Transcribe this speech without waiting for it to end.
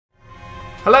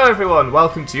Hello everyone,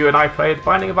 welcome to You and I Played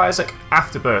Binding of Isaac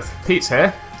Afterbirth. Pete's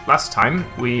here. Last time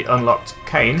we unlocked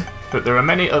Cain, but there are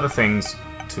many other things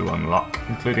to unlock,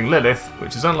 including Lilith,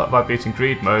 which is unlocked by beating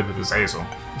Greed mode with Azazel,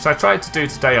 which I tried to do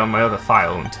today on my other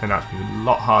file and turned out to be a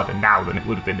lot harder now than it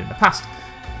would have been in the past.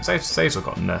 Azazel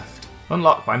got nerfed.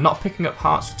 Unlocked by not picking up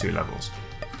hearts for 2 levels.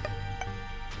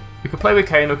 We could play with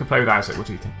Cain or we could play with Isaac, what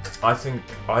do you think? I think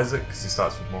Isaac, because he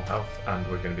starts with more health, and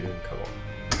we're going to be doing co-op.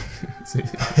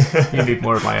 You need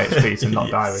more of my HP to not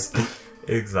die with.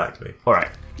 Exactly. Alright,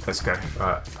 let's go.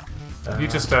 Right. You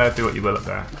just do what you will up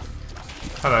there.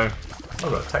 Hello. I've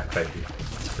got a tech baby.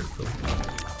 That's pretty cool.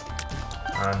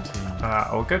 And he...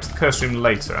 I'll go to the curse room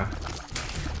later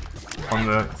on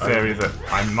the theory that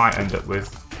I might end up with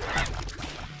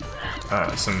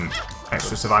some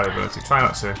extra survivability. Try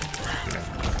not to, you know.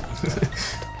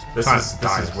 This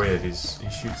is weird. He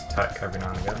shoots tech every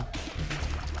now and again.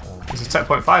 This is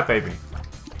 10.5, baby.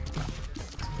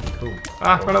 Cool.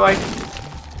 Ah, run away.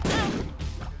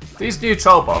 These new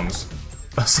troll bombs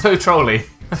are so trolly.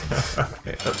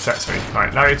 It upsets me.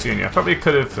 Right, Larry Jr. Probably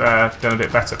could have done a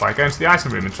bit better by going to the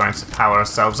item room and trying to power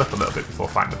ourselves up a little bit before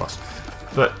fighting the boss.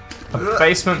 But a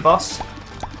basement boss,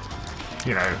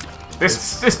 you know,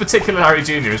 this particular Larry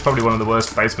Jr. is probably one of the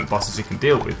worst basement bosses you can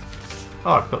deal with.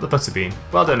 Oh, I've got the butterbean.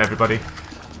 Well done, everybody.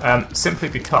 Simply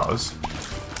because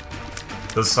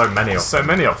there's so many of them. So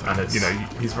many of them, and it's, you know,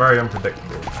 he's very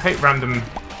unpredictable. I hate random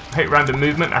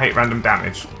movement. I hate random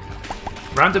damage.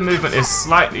 Random movement is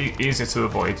slightly easier to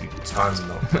avoid. I'm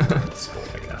not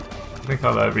sport like that. I think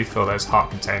I'll refill those heart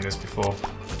containers before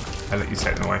I let you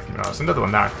take them away from me. Oh, there's another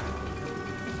one now.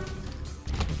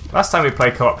 Last time we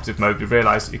played cooperative mode, we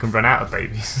realised that you can run out of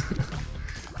babies.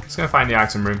 Let's go and find the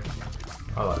item room.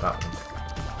 I like that one.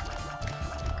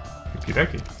 Okie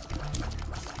dokie.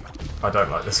 I don't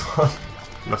like this one.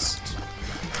 Lust.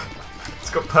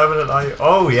 It's got permanent eye.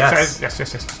 Oh yes. Yes.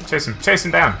 Chase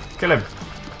him down. Kill him.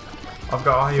 I've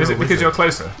got Are You Is a it because Wizard? you're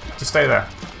closer? Just stay there.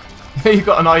 You've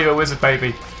got an Are You a Wizard,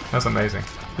 baby. That's amazing.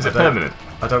 Is it permanent?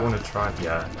 I don't want to try.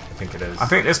 Yeah, I think it is. I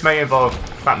think this may involve,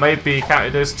 that may be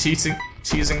counted as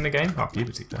cheesing the game. Oh,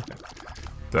 puberty, perfect.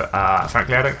 But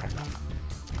frankly, I don't care.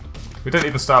 We don't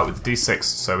even start with the D6,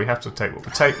 so we have to take what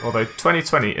we take. Although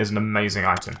 2020 is an amazing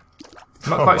item. I'm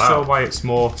not quite sure why it's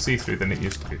more see-through than it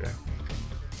used to be, though.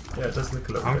 Yeah, it does look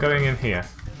a little I'm bit. going in here.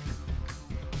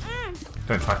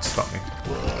 Don't try to stop me.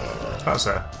 That's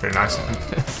pretty nice.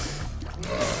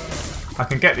 I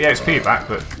can get the XP back,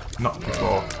 but not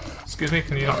before. Excuse me,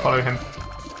 can you not follow him?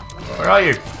 Where are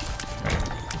you?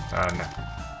 No.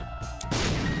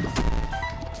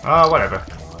 Oh, whatever.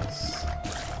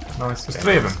 Nice. There's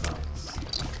 3 of them.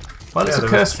 Well, it's a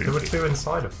curse room. There were 2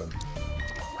 inside of them.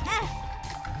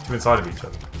 2 inside of each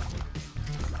other.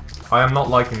 I am not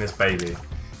liking this baby.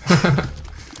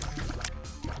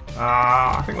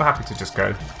 I think we're happy to just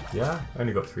go. Yeah,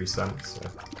 only got 3 cents. So.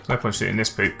 There's no point shooting this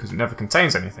poop because it never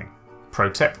contains anything. Pro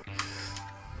tip.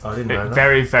 I didn't know that. It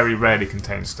very, very rarely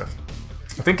contains stuff.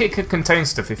 I think it could contain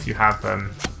stuff if you have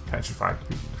petrified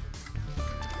poop.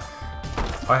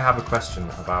 I have a question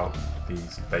about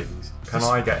these babies. Can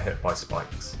I get hit by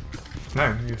spikes?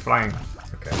 No, you're flying.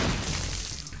 Okay.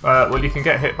 Well, you can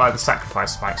get hit by the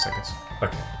sacrifice spikes, I guess.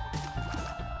 Okay.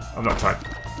 I've not tried.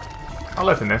 I'll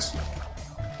open this.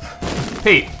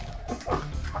 Pete!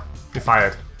 You're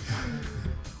fired.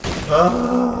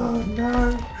 Oh,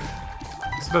 no.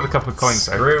 It's another couple of coins,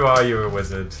 though. Screw Are You a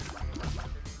Wizard?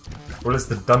 Well, it's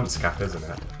the dunce cap, isn't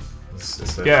it?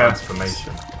 It's a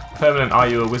transformation. Permanent Are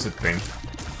You a Wizard thing.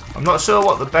 I'm not sure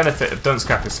what the benefit of dunce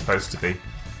cap is supposed to be.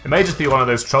 It may just be one of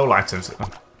those troll items that... Oh,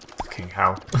 fucking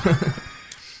hell.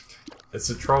 It's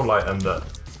a troll item that...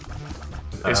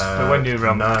 It's for when you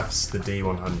nerfs the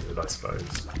D100, I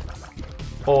suppose.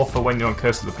 Or for when you're on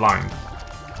Curse of the Blind.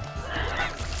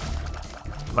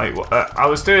 Like, I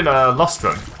was doing a Lost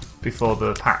run before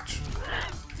the patch,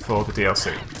 for the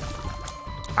DLC.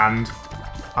 And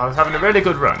I was having a really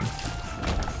good run.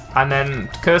 And then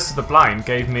Curse of the Blind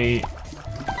gave me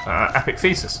Epic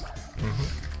Fetus.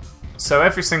 So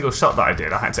every single shot that I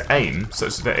did, I had to aim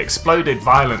such that it exploded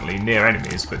violently near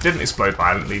enemies, but didn't explode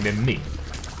violently near me.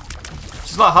 Which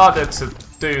is a lot harder to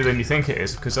do than you think it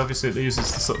is, because obviously it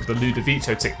uses the sort of the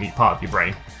Ludovico technique part of your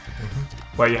brain,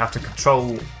 where you have to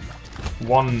control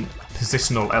one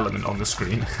positional element on the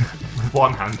screen with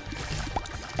one hand.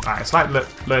 It's like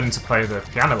learning to play the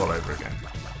piano all over again.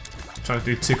 Trying to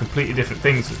do 2 completely different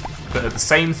things, but at the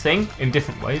same thing in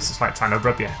different ways. It's like trying to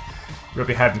rub your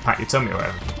head and pat your tummy or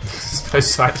whatever. As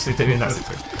opposed to actually doing that.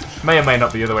 May or may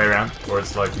not be the other way around. Or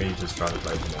it's like me just trying to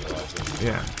play Vanilla Isaac.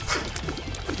 Yeah.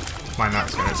 Mine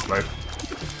that's going to explode.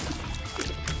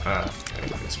 Okay,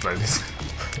 exploded.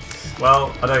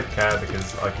 Well, I don't care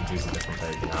because I could use a different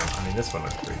baby now. I mean, this one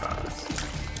looks pretty bad.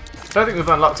 I don't think we've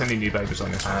unlocked any new babies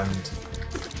on this one. And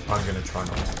I'm going to try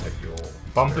not to take your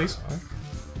Bomb, please.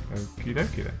 Okie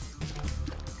dokie then.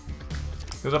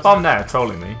 There's a bomb there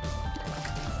trolling me.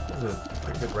 That's a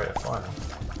pretty good rate of fire.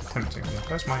 Tempting.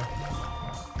 Where's my...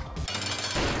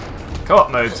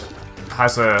 Co-op mode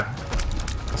has a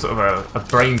sort of a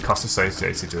brain cost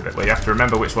associated with it, where you have to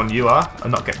remember which one you are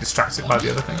and not get distracted by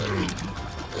the other thing.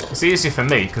 It's easier for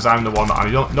me because I'm the one that I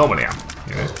normally am,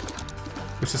 you know.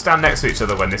 We should stand next to each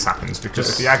other when this happens because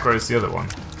if the aggro is the other one.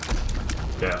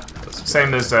 Yeah.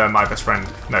 Same as my best friend.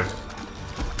 No.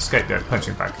 Scapegoat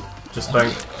punching bag. Just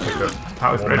don't pick up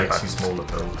that was what really makes bad. you smaller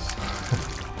builds.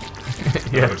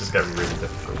 Yeah. It'll just get really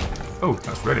difficult. Oh,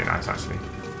 that's really nice actually.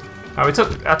 Now I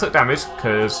took damage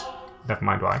because never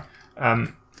mind why.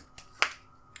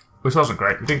 Which wasn't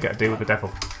great. We didn't get a deal with the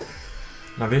devil.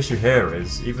 Now the issue here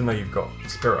is, even though you've got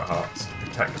spirit hearts to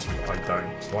protect you, I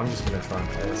don't. So I'm just going to try and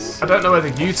pierce. I don't know whether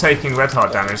you taking red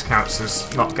heart damage counts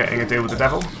as not getting a deal with the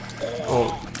devil, or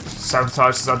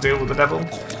sabotages our deal with the devil.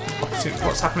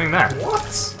 What's happening there?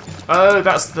 What? Oh,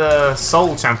 that's the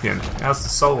soul champion. It has the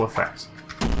soul effect.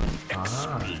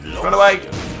 Ah. Run away!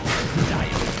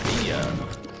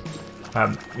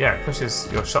 Yeah, it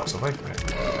pushes your shots away from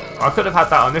it. I could have had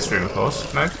that on this room, of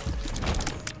course. No?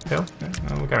 Hill?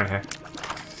 No, we're going here.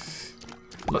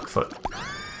 Look foot.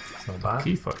 It's not bad.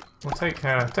 Key foot. We'll take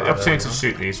the opportunity to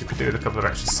shoot these. We could do with a couple of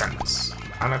extra cents.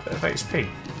 And a bit of HP.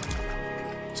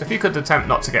 So if you could attempt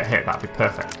not to get hit, that'd be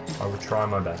perfect. I will try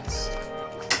my best.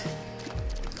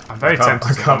 I'm very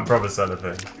tempted. I can't promise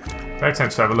anything. Very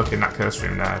tempted to have a look in that curse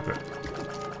room there, but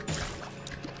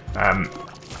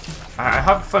I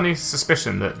have a funny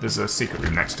suspicion that there's a secret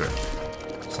room next to it.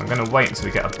 So I'm going to wait until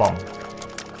we get a bomb.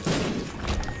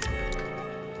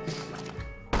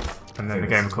 And then the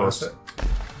game, of course.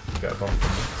 Get a bomb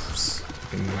from this.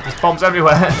 There's bombs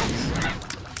everywhere.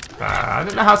 I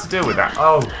don't know how to deal with that.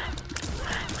 Oh!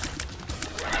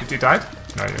 Did you die?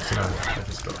 No, you're still No, I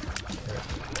just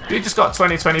got. You just got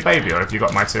 2020 baby, or have you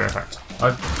got my tear effect?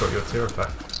 I've got your tear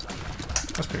effect.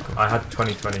 That's pretty cool. I had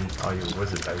 2020 Are You a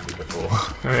Wizard baby before.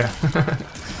 Oh yeah.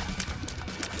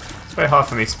 It's very hard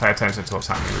for me to pay attention to what's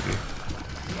happening with you.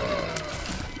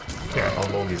 Yeah. I'll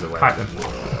lure these away. Kite them.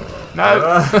 No!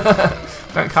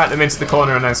 Don't kite them into the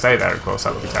corner and then stay there, of course.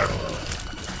 That would be terrible.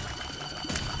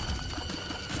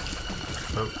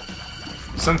 Oh.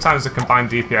 Sometimes the combined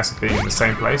DPS of being in the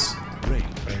same place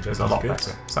is a lot good.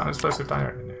 better. Is that an explosive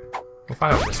direct in here? We'll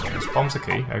find out what this one is. Bomb's a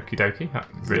key. Okie dokie. That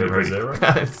really, Zero.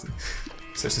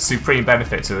 Such a supreme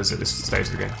benefit to us at this stage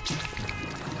of the game.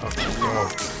 Oh,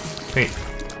 Pete.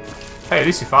 Hey, at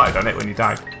least you farted on it when you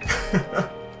died.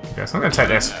 Okay, so I'm going to take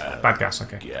this. Bad gas,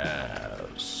 okay.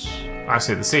 Yes.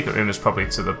 Actually, the secret room is probably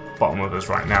to the bottom of us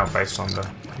right now based on the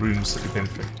rooms that we've been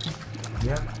through.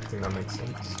 yeah, I think that makes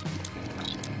sense.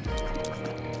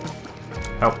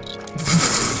 Help.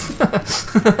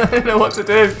 I don't know what to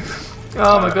do.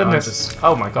 Oh my goodness.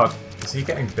 Oh my god. Is he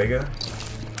getting bigger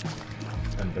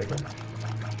and bigger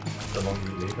the longer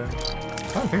you leave him? I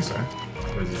don't think so. I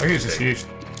Or is he think it's just big? huge.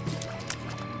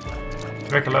 Do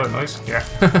you make a lower noise? Yeah.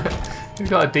 He's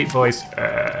got a deep voice.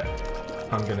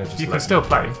 I'm gonna just. You let can still him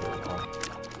play. go for a while.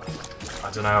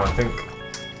 I don't know. I think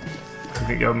I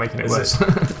think you're making it Is worse.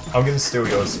 I'm gonna steal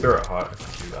your spirit heart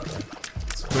if you do that. Then.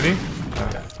 Will you?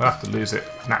 Yeah. We'll have to lose it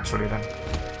naturally then.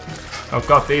 Oh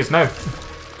god, these, no!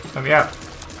 Let me out.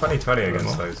 2020 against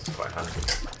more. those is quite handy.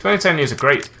 2010 is a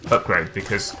great upgrade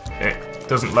because it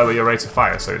doesn't lower your rate of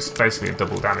fire, so it's basically a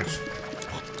double damage.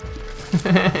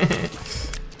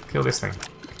 Kill this thing.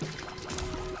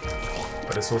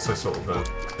 But it's also sort of a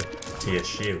tier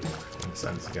shield in a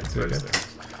sense against There you those go. things.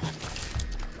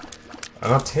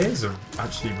 And our tiers are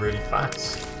actually really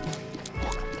fast.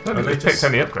 I don't think they they picked just-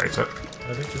 any upgrades up.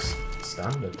 Are they just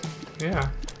standard? Yeah.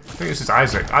 I think this is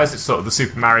Isaac. Isaac's sort of the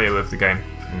Super Mario of the game.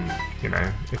 You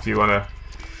know, if you want to...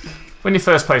 When you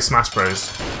first play Smash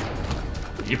Bros,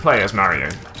 you play as Mario.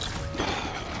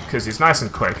 Because he's nice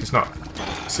and quick, he's not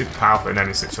super powerful in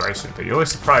any situation, but you're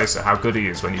always surprised at how good he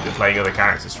is when you've been playing other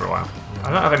characters for a while. I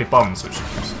don't have any bombs, which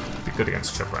would be good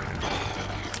against Chub right now.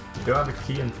 You do have a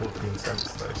key and 14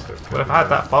 cents though, so... it could Well, if be I had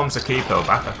better. that bombs a key pill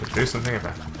back, I could do something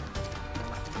about it.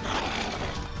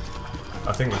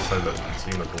 I think with so little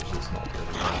consumables, it's not really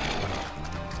bad.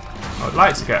 I'd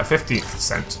like to get a 15th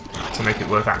cent to make it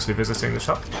worth actually visiting the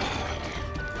shop.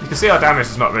 You can see our damage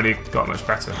has not really got much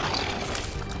better.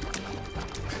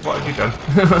 What have you done?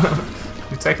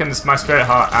 You've taken this, my spirit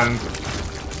heart and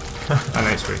an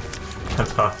HP.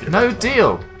 That's half your No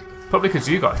deal! Probably because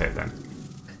you got hit then.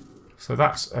 So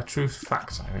that's a true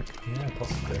fact, I think. Yeah,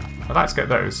 possibly. I'd like to get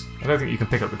those. I don't think you can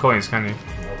pick up the coins, can you?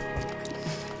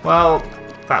 Well,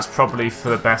 that's probably for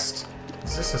the best.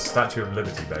 Is this a Statue of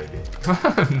Liberty, baby?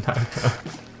 No.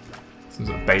 Some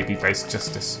sort of baby-based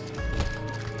justice.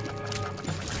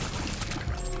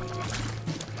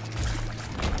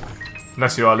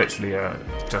 Unless you are literally a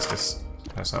justice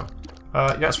herself.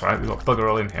 Yeah, that's right, we've got bugger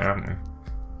all in here, haven't we?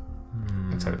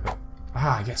 Let's hope.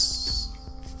 Ah, yes!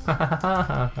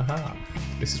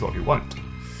 This is what we want.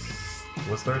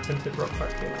 Was there a tinted rock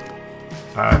back here?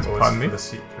 Pardon me? The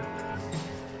secret?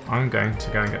 I'm going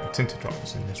to go and get the tinted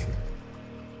rocks in this room.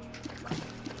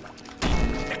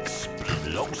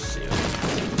 Explosive.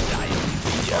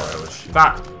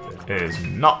 That is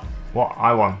not what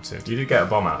I wanted. You did get a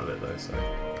bomb out of it though, so...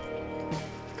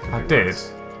 I did,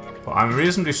 but I'm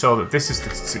reasonably sure that this is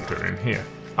the secret room here.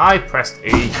 I pressed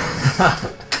E.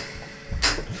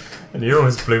 And you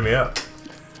almost blew me up.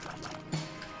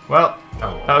 Well,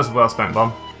 oh. That was a well-spent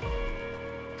bomb.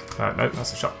 No,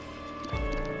 that's a shot.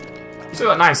 Still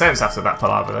got 9 cents after that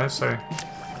palaver though, so...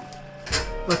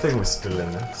 The thing was still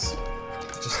in this.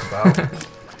 Just about.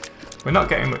 We're not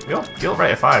getting... Your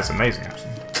rate of fire is amazing,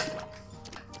 actually.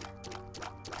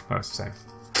 Oh, it's the same.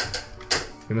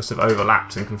 We must have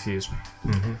overlapped and confused me.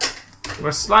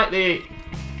 We're slightly...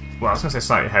 Well, I was going to say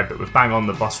slightly ahead, but we're bang on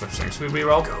the boss rush thing. Should we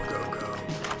reroll? Go, go, go.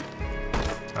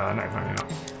 No, apparently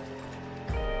not.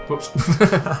 Whoops.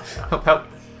 Help, help.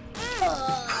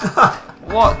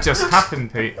 What just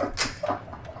happened, Pete?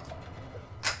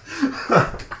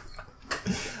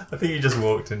 I think you just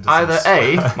walked into Either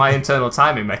A, my internal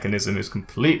timing mechanism is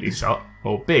completely shot,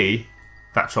 or B,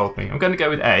 that trolled me. I'm going to go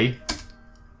with A.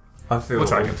 I feel We'll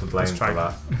try all again. to blame Let's try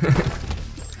for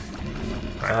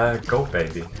that. Gold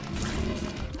baby.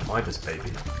 Midas baby.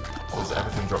 Does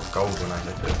everything drop gold when I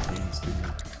hit it? Please do.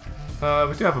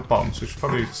 We do have a bomb, so we should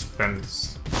probably spend...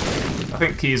 I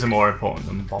think keys are more important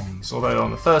than bombs. Although on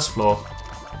the first floor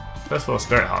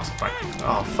spirit hearts are quite...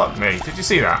 Oh, fuck me. Did you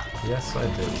see that? Yes, I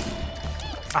did.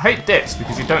 I hate dips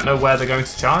because you don't know where they're going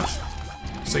to charge.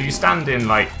 So you stand in,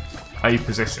 like, a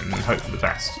position and hope for the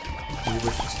best. Do you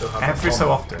wish you still have Every so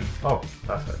often. Oh,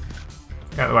 perfect.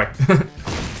 Get out of the way.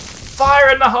 Fire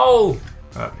in the hole!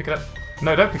 Pick it up.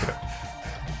 No, don't pick it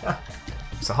up.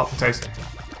 It's a hot potato.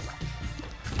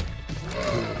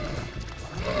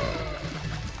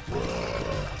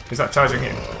 Is that charging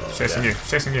you? Chasing you.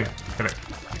 Chasing you. Kill it.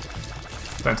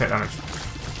 Don't take damage.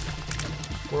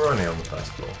 We're only on the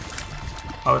first floor.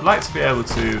 I would like to be able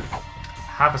to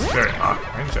have a spirit heart.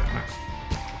 Range check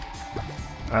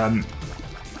now.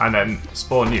 And then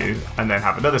spawn you, and then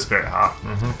have another spirit heart.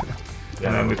 Yeah,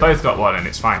 and then we both got one, and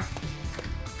it's fine.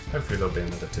 Hopefully there'll be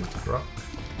another tinted rock.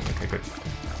 Okay, good.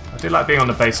 I do like being on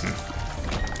the basement.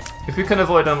 If we can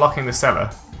avoid unlocking the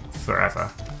cellar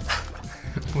forever,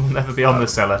 we'll never be on the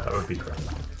cellar. That would be great.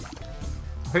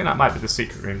 I think that might be the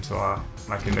secret room to our,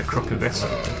 like in the crook of this.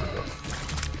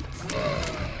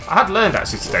 I had learned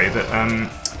actually today that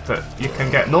that you can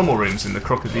get normal rooms in the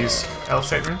crook of these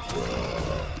L-shaped rooms.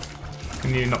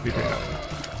 Can you not be doing that?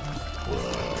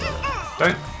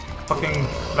 Don't fucking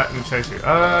let them chase you.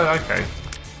 Okay.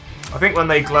 I think when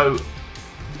they glow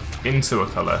into a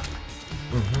colour,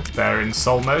 they're in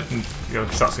soul mode and your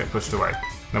shots get pushed away.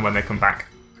 And then when they come back...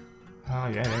 Oh,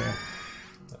 yeah.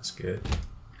 That's good.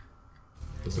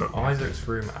 There's an Isaac's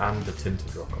room and a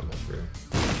tinted rock on this room.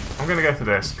 I'm going to go for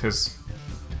this, because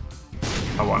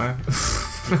I want to.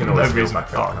 You can always no reason.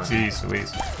 back up, Oh, jeez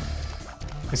Louise.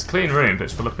 It's a clean room, but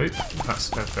it's full of poop. That's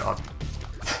a bit odd.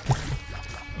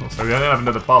 Also, we only have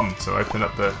another bomb to open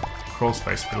up the crawl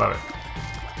space below it.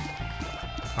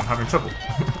 I'm having trouble.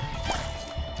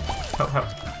 Help, help.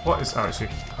 What is... Oh, actually.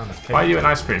 Why are you in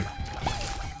ice cream?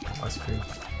 Ice cream?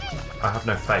 I have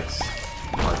no face.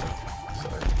 So.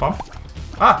 Bomb?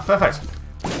 Ah, perfect.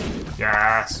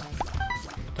 Yes.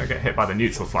 Don't get hit by the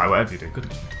neutral fly, whatever you do.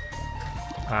 Goodness me.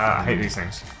 I hate these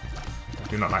things. I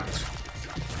do not like this.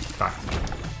 Die.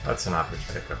 That's an average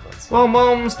pickup, I'd say. Well,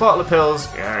 Mom's bottle of pills.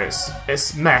 Yeah,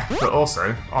 it's meh, but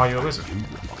also, are you a wizard?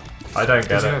 I don't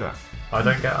get Did you it. know that? I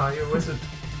don't get are you a wizard?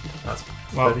 That's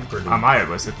bloody brilliant. Am I a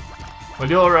wizard? Well,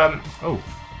 you're, oh,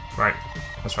 right.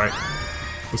 That's right.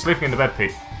 We're sleeping in the bed,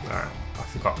 Pete. I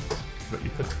forgot that you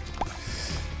could.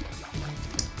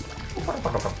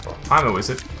 I'm a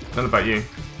wizard. None about you.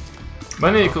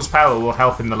 Money equals power will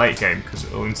help in the late game because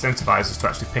it will incentivize us to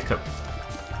actually pick up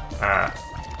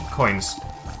coins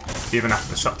even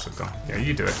after the shops have gone. Yeah,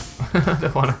 you do it. I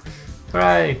don't want to.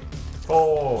 Hooray!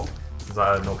 4! Is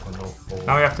that a 0.04?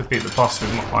 Now we have to beat the boss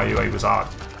with Are You a Wizard?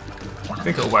 I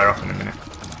think it'll wear off in a minute.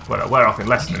 Well, it'll wear off in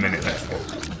less than a minute, actually.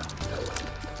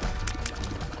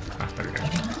 Ah, there we go.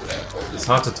 It's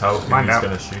hard to tell who Find he's out.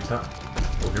 going to shoot at,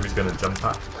 or who he's going to jump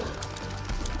at.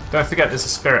 Don't forget there's a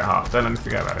spirit heart. Don't let me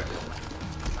forget about it.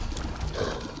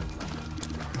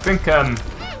 I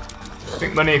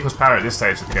think money equals power at this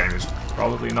stage of the game is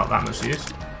probably not that much use.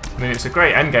 I mean, it's a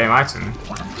great endgame item,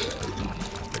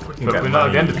 but we're not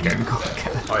at the end of the game. We can't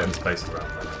get it. Items based around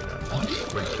money,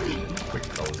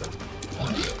 quick gold.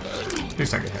 Please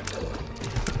don't get hit.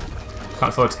 Can't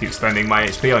afford to keep spending my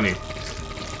HP on you. I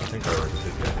think I already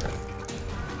did get hit.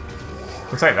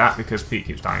 We'll take that because Pete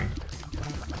keeps dying.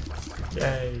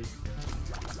 Yay!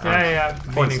 Yeah.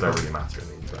 Points don't really matter in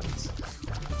these runs.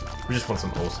 We just want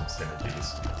some awesome synergies.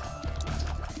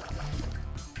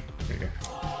 There you go.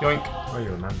 Yoink. Oh,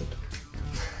 you remembered.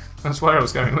 That's where I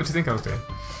was going. What do you think I was doing?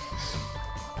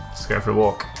 Just going for a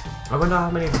walk. I wonder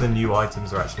how many of the new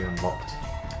items are actually unlocked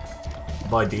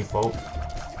by default.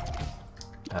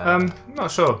 Not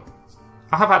sure.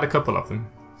 I have had a couple of them.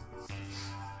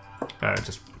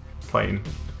 Just plain.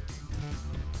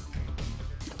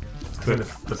 I think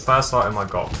the first item I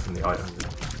got from the item room,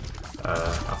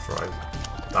 after I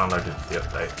downloaded the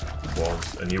update,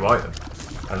 was a new item.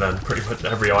 And then pretty much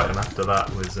every item after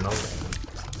that was an old item.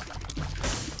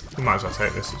 We might as well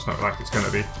take this. It's not like it's going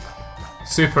to be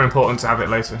super important to have it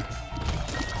later.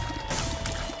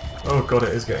 Oh god, it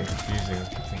is getting confusing. I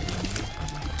keep thinking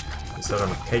instead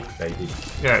I'm a cake baby.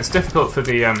 Yeah, it's difficult for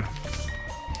the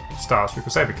stars. We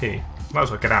could save a key. Might as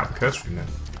well get out of the curse room then.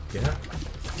 Yeah.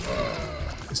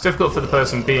 It's difficult for the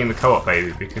person being the co-op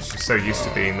baby because she's so used to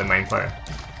being the main player.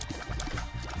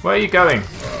 Where are you going?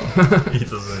 He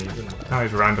doesn't even know. Now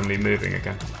he's randomly moving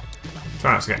again.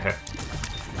 Try not to get hit.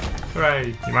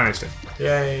 Hooray! You managed it.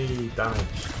 Yay,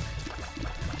 damage.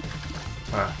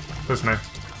 There's no.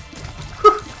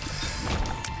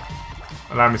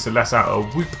 Allow me to let out a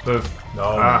whoop of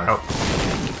help.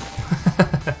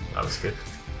 That was good.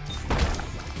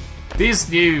 These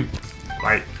new,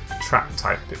 like, trap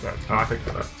type I picked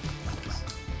that up.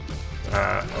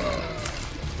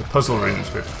 The puzzle rooms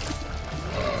with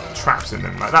traps in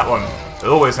them. Like that one, it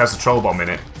always has a troll bomb in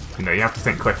it. You know, you have to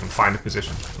think quick and find a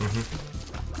position. There's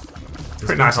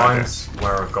Pretty nice times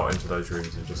where I've got into those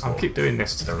rooms and just I'll thought, keep doing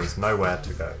this. there is nowhere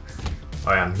to go.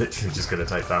 I am literally just going to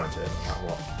take damage here, no matter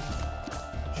what.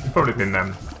 You've probably been,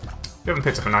 you haven't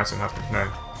picked up an item, have you? No.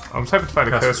 I was hoping to find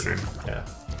a curse room. Yeah.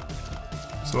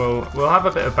 So we'll have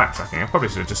a bit of backtracking. I probably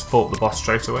should have just fought the boss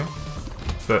straight away.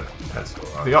 But That's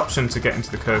alright. the option to get into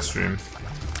the curse room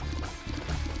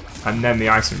and then the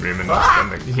item room and not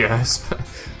spending... Yes.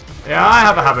 Yeah, I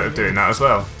have a habit of doing that as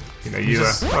well. You know,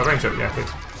 oh, range up, yeah, good.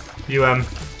 You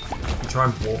try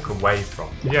and walk away from.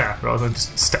 yeah, rather than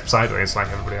just step sideways like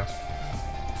everybody else.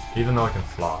 Even though I can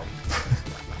fly.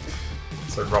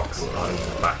 So rocks are in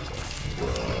the back.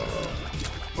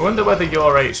 I wonder whether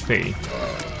your HP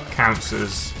counts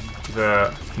as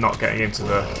the not getting into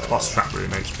the boss trap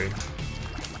room HP.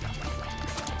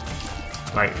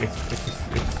 Like,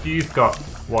 if you've got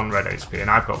 1 red HP and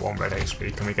I've got 1 red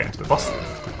HP, can we get into the boss room?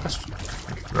 Good question.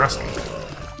 Thank you for asking.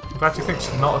 I'm glad you think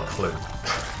so. Not a clue.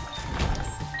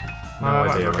 No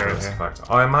idea whether it's a factor.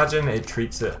 I imagine it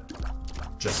treats it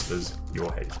just as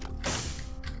your HP.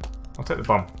 I'll take the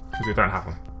bomb, because we don't have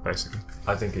one, basically.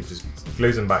 I think it just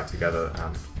glues them back together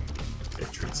and it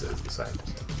treats it as the same.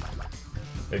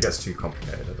 It gets too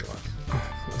complicated otherwise.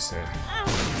 Let's see.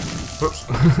 Whoops.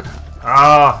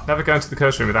 Ah, never go into the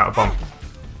curse room without a bomb.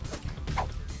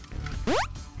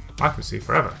 I can see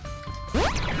forever.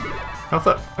 Health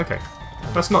up. Okay.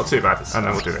 That's not too bad. And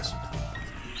then we'll do this.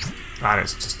 And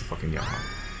it's just the fucking yarn.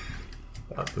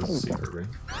 That was a secret room.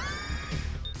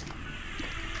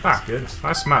 Ah, good.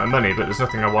 Nice amount of money, but there's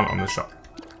nothing I want on the shop.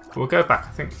 We'll go back,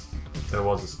 I think. There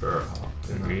was a spirit heart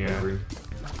in that room.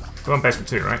 We're on basement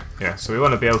 2, right? Yeah, so we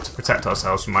want to be able to protect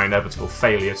ourselves from my inevitable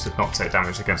failure to not take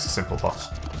damage against a simple boss.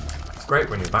 It's great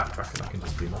when you're backtracking, I can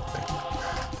just do nothing.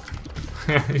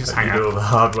 Yeah, you just hang You do all out. the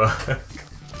hard work.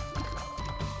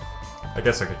 I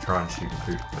guess I could try and shoot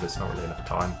poop, but it's not really enough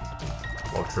time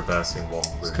while traversing one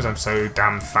room. It's because I'm so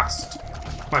damn fast.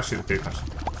 I might shoot the poop,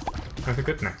 actually. Anything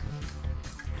good? No.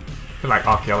 We're like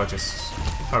archaeologists.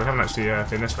 Oh, we haven't actually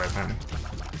been this way, apparently.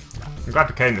 I'm glad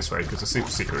we came this way, because the super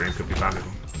secret room could be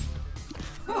valuable.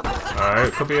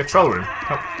 It could be a troll room.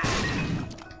 Oh.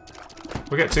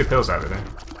 We'll get 2 pills out of it, then.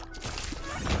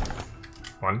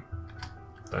 1.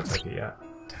 Don't take it yet.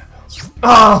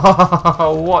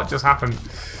 Oh, what just happened?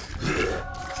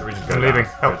 Should we just go I'm leaving.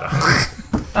 down? Go down.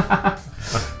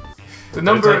 The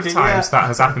number of take it times yet. that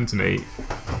has happened to me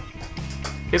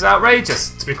is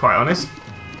outrageous, to be quite honest.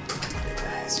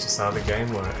 It's just how the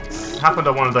game works. It happened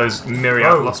on one of those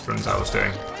myriad lost runs I was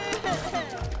doing.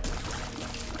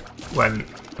 When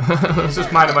I was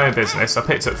just minding my own business. I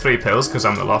picked up 3 pills because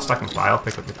I'm the lost. I can fly. I'll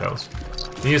pick up the pills.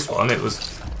 The used one, it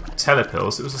was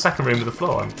telepills. It was the second room of the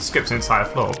floor. I skipped an entire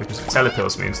floor because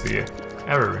telepills means the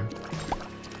error room.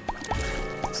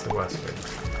 It's the worst thing.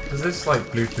 Does this like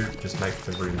Bluetooth just make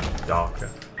the room darker?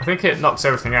 I think it knocks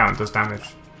everything out and does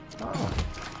damage. Oh.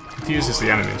 Confuses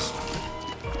the enemies.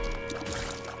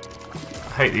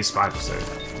 I hate these spiders though.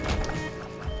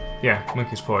 Yeah,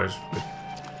 Monkey's Paw is good.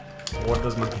 What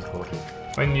does Monkey's Paw do?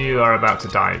 When you are about to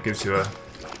die, it gives you a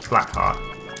black heart.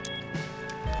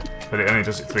 But it only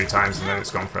does it 3 times and then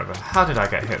it's gone forever. How did I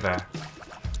get hit there?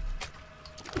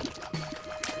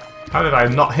 How did I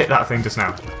not hit that thing just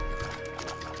now?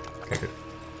 Okay, good.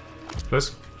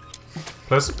 Plus.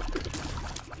 Plus.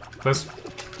 Plus.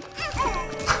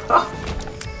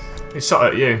 He shot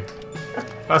at you.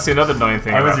 That's the other annoying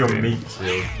thing. That was about your meat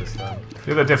shield just then.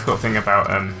 The other difficult thing about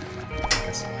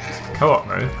co-op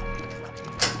mode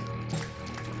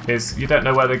is you don't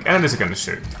know where the enemies are going to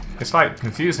shoot. It's like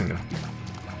confusing them.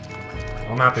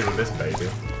 I'm happy with this baby.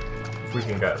 If we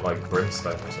can get like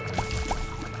brimstone or something.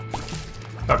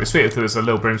 That'd be sweet if there was a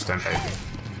little brimstone baby.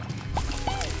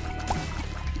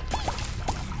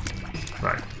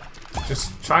 Right.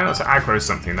 Just try not to aggro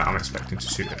something that I'm expecting to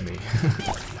shoot at me.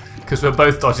 Because we'll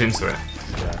both dodge into it.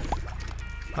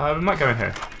 Yeah. We might go in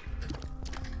here.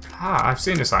 Ah, I've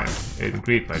seen this item in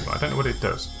greed mode, but I don't know what it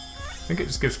does. I think it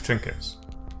just gives trinkets.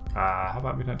 How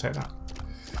about we don't take that?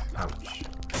 Ouch.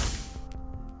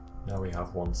 Now we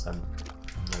have 1 cent.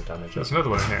 No damage. There's another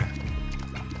one in here.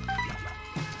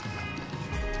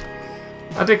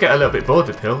 I did get a little bit bored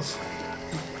with pills.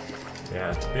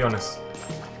 Yeah, to be honest.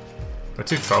 They're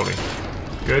too trolly.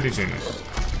 Goody Junior.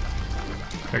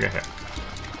 Okay, here.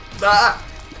 Ah!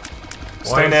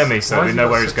 Stay near me so we know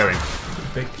where he's going.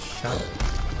 Big shadow.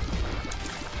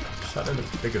 Shadow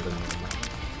looks bigger than me.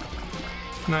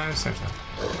 No, same time.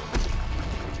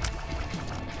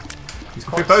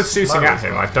 If we're both shooting at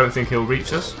him, I don't think he'll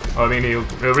reach us. Oh, I mean, he'll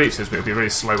reach us, but it'll be really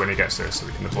slow when he gets to us, so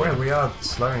we can avoid Yeah, him. we are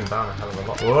slowing down a hell of a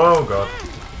lot. Whoa, god.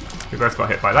 We both got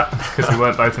hit by that, because we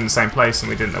weren't both in the same place and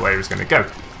we didn't know where he was going to go.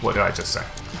 What did I just say?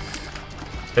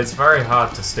 It's very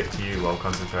hard to stick to you while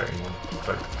concentrating on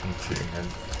shooting him.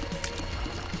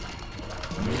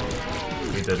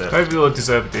 We did it. Maybe we'll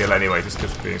deserve a deal anyway, just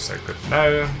because we're being so good.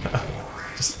 No.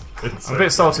 I'm a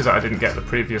bit salty that I didn't get the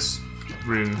previous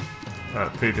room,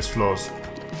 previous floor's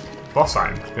boss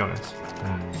item, to be honest.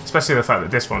 Especially the fact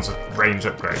that this one's a range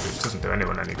upgrade, which doesn't do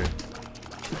anyone any good.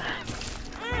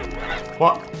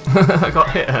 What? I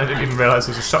got hit and I didn't even realise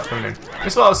there was a shot coming in.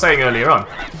 That's what I was saying earlier on.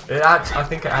 I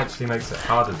think it actually makes it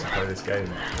harder to play this game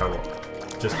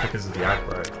co-op, just because of the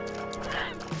aggro.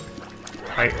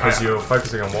 Because you're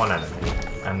focusing on one enemy,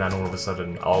 and then all of a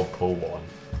sudden I'll pull one,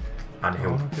 and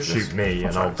he'll shoot me,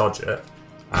 and I'll dodge it,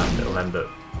 and it'll end up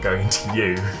going to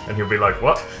you, and you'll be like,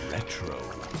 what? Retro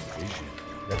vision.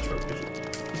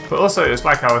 But also, it's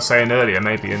like I was saying earlier,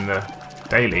 maybe in the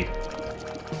daily,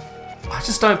 I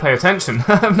just don't pay attention.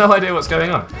 I have no idea what's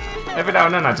going on. Every now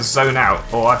and then I just zone out,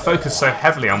 or I focus so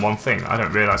heavily on one thing, I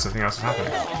don't realise anything else is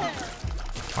happening.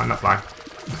 Why not fly?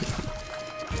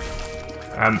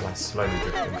 Slowly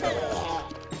drifting.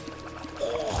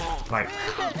 Like,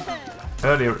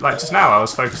 earlier, like just now I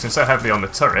was focusing so heavily on the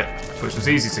turret, which was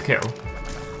easy to kill,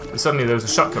 but suddenly there was a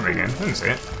shot coming in. I didn't see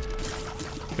it.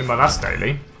 In my last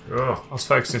daily, I was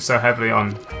focusing so heavily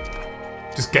on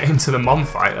just getting to the mom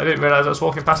fight, I didn't realise I was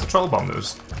walking past a troll bomb that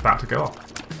was about to go off.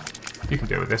 You can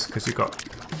deal with this, because you've got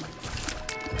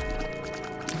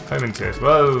homing tears.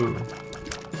 Whoa!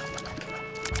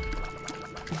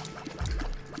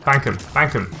 Bank 'em,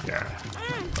 bank 'em. Yeah.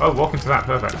 Oh, walk into that,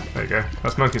 perfect. There you go.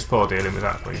 That's Monkey's Paw dealing with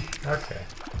that for you. Okay.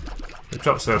 It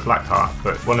drops a black heart,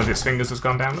 but one of its fingers has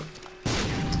gone down. Look.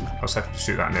 I was having to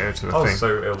shoot that near to the thing. Oh,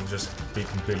 so it'll just be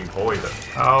completely void.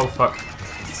 Oh, fuck.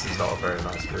 This is not a very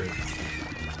nice room.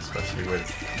 Especially with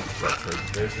retro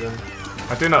vision.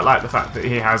 I do not like the fact that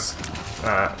he has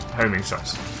homing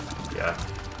shots. Yeah,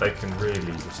 they can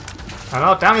really just... And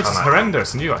our damage is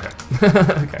horrendous, and you got hit.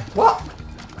 Okay. What?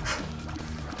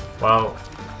 Well...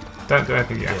 Don't do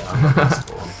anything yet. Yeah, I'm not gonna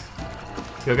spawn.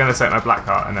 You're going to take my black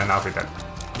heart, and then I'll be dead.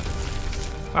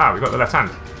 Ah, we got the left hand.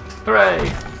 Hooray!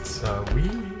 So we...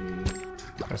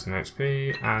 That's an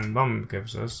HP, and Mum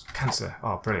gives us cancer.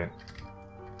 Oh, brilliant.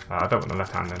 I don't want the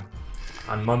left hand then.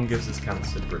 And Mum gives us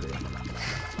cancer, brilliant.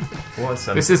 What a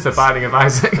sentence. This is the Binding of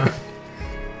Isaac. We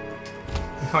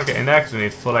can't get in there because we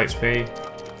need full HP.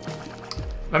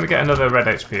 Let me get another red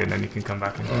HP and then you can come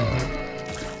back in.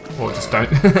 Or just don't.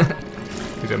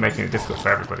 Because you're making it difficult for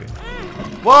everybody.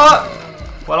 What?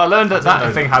 Well, I learned that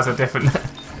that thing has a different...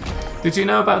 Did you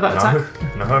know about that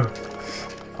attack? No.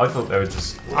 I thought they were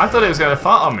just... I thought it was going to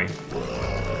fart on me.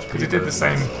 Because it did the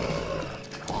same...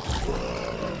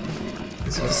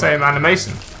 It's the same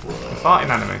animation. The farting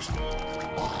animation.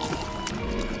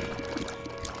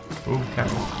 Ooh,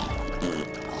 careful.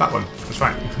 That one. That's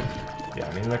right. Yeah,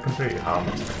 I mean, they're completely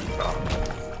harmless.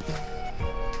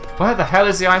 Where the hell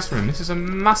is the ice room? This is a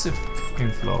massive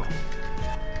fucking floor.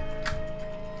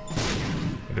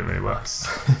 It didn't really work.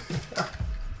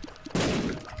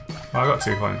 Oh, I got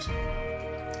 2 coins.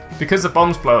 Because the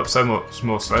bombs blow up so much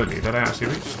more slowly, they don't actually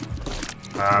reach.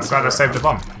 I'm glad I saved the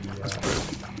bomb.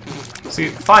 See,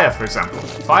 fire, for example.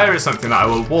 Fire is something that I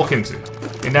will walk into,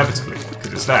 inevitably,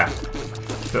 because it's there.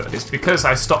 But it's because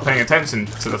I stopped paying attention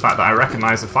to the fact that I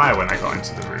recognised the fire when I got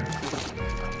into the room.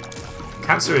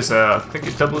 Cancer is, I think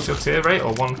it doubles your tear rate,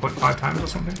 or 1.5 times or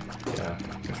something. Yeah.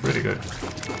 It's really good.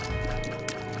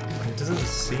 It doesn't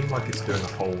seem like it's doing a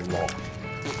whole lot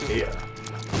here,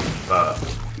 but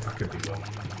I could be wrong.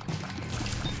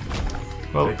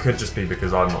 Well, it could just be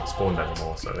because I'm not spawned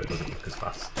anymore, so it doesn't look as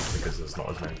fast, because there's not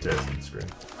as many tears on the screen.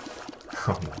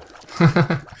 Oh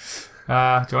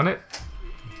no. Do you want it?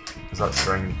 Is that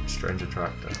strange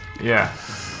attractor? Yeah,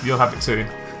 you'll have it too.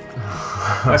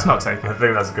 Let's not take it. I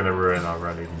think that's going to ruin our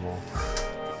run even more.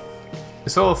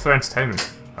 It's all for entertainment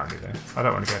value though. I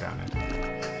don't want to go down there.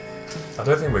 I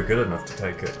don't think we're good enough to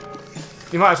take it.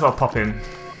 You might as well pop in.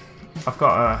 I've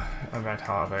got a red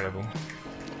heart available.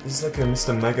 It's like a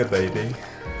Mr. Mega Baby.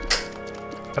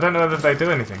 I don't know whether they do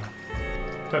anything.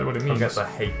 I don't know what it means. I'll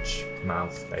get the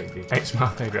H-mouth baby.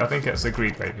 H-mouth baby. I think it's a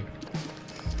greed baby.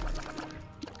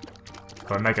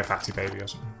 Or a mega fatty baby or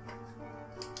something.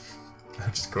 I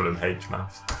just call him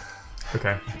H-mouth.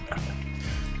 Okay.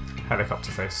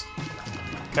 Helicopter face.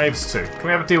 Caves 2. Can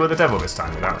we have a deal with the devil this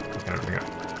time without fucking everything up?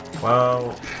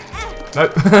 Well...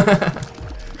 Nope.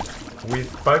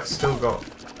 We've both still got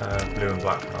blue and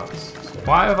black hearts. So.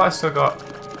 Why have I still got...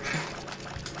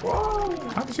 Whoa!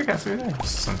 How did you get through there,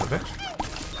 son of a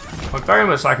bitch? Well, very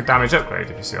much like a damage upgrade,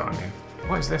 if you see what I mean.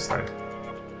 What is this, though?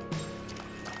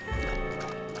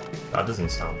 That doesn't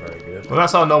sound very good. Well,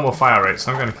 that's our normal fire rate,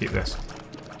 so I'm going to keep this.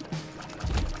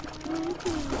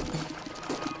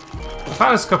 I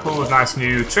found a couple of nice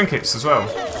new trinkets as well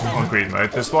on greed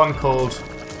mode. There's one called...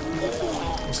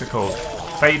 What's it called?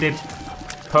 Faded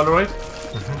Polaroid.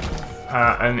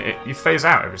 And you phase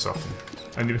out every so often.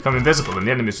 And you become invisible and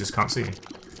the enemies just can't see you.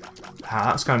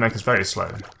 That's going to make us very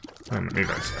slow. Make me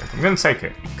very slow. I'm going to take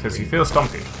it, because you feel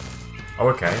stompy. Oh,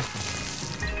 okay.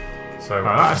 So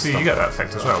actually, you get that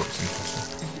effect as well, which is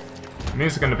interesting. It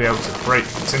means we're going to be able to break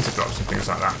tinted drops and things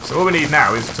like that. So all we need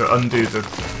now is to undo the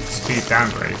speed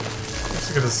downgrade.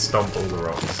 It's going to stomp all the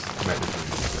rocks.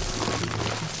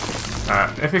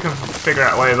 If you can figure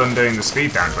out a way of undoing the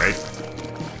speed downgrade.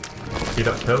 Speed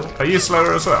up pill? Are you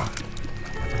slower as well?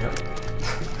 Yep.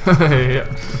 Yep.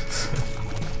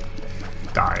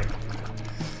 Die.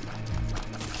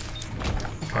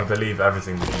 I believe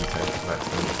everything that you take affects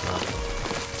me as well.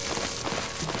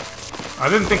 I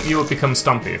didn't think you would become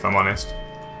stumpy, if I'm honest.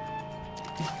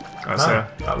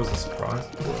 That was a surprise.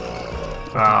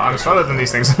 I'm slower than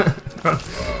these things.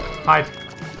 Hide.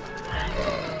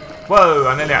 Whoa,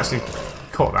 I nearly actually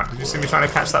caught that. Did you see me trying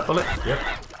to catch that bullet? Yep. I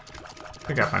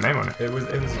think I have my name on it. It was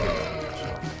a good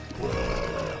shot.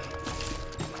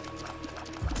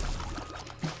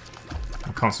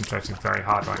 I'm concentrating very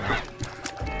hard right now.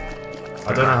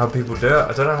 I don't know how people do it.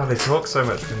 I don't know how they talk so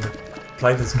much when they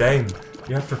play this game.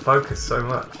 You have to focus so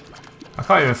much. I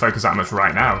can't even focus that much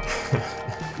right now. I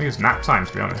think it's nap time,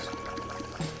 to be honest.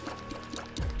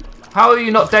 How are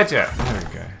you not dead yet? There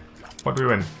we go. What do we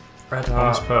win? Red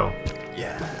Bonus heart. pearl.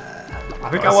 Yeah. I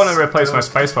think I want to replace my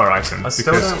spacebar item. I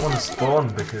still don't want to spawn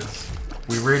because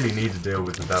we really need to deal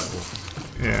with the devil.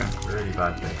 Yeah. Really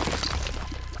badly.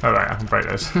 Alright, I can break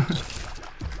those.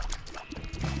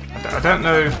 I don't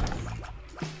know...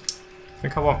 I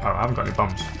think I want... Oh, I haven't got any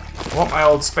bombs. I want my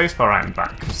old spacebar item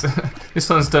back, because this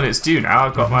one's done its due now.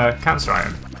 I've got my cancer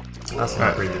item. That's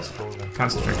my previous floor then.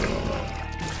 Cancer trinket.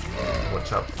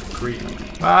 Watch out. Greed.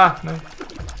 Ah, no.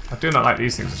 I do not like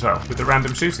these things as well. With the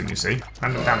random shooting, you see.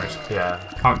 Random damage. Yeah.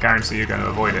 Can't guarantee you're going to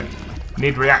avoid it.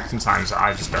 Need reaction times that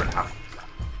I just don't have.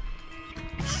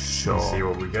 Sure. Let's see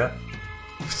what we get.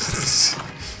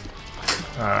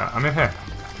 I'm in here.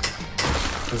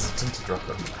 There's a tinted drop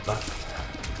on left.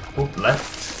 Oh,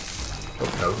 left. Oh,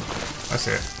 no. I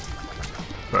see it.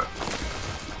 But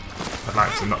I'd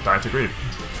like to not die to greed.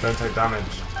 Don't take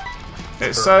damage.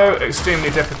 It's so extremely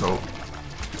difficult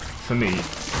for me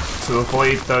to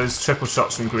avoid those triple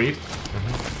shots from greed.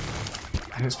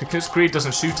 And it's because greed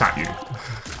doesn't shoot at you.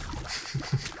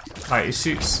 Like, it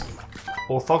shoots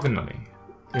orthogonally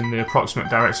in the approximate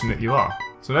direction that you are.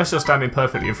 So unless you're standing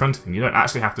perfectly in front of him, you don't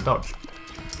actually have to dodge.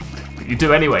 But you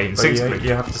do anyway, instinctively.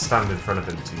 You have to stand in front of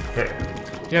him to hit him.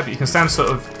 Yeah, but you can stand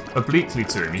sort of obliquely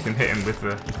to him. You can hit him with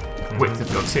the width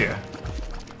of your tier.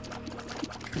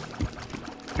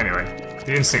 Anyway,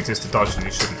 the instinct is to dodge and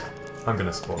you shouldn't. I'm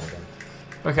gonna spawn again.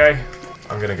 Okay.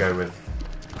 I'm gonna go with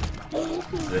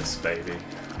this baby.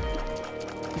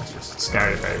 It's just a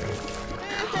scary baby.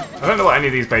 I don't know what any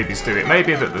of these babies do. It may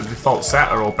be that the default set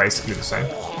are all basically the same.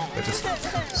 They're just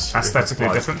aesthetically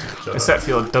different. Except for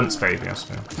your dunce baby, I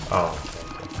suppose. Oh,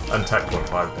 okay. And Tech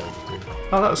 1.5 baby too.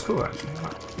 Oh, that was cool actually.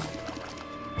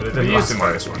 But it We didn't used last him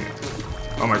by this one.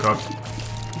 Oh my god.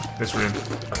 This room.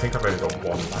 I think I've only got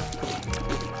one left.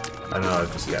 And then I'll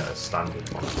just get a standard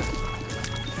one.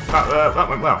 That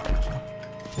went well.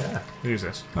 Yeah. Use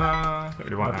this. Don't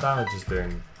really want My that. damage is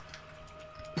doing...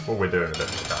 Well, we're doing a bit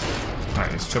of damage.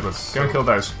 Right, it's chubbers. Go and kill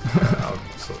those. Yeah, I'll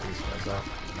sort these guys out.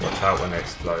 Watch out when they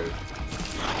explode.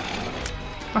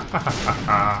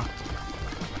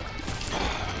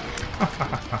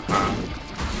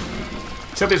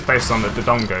 Chubby is based on the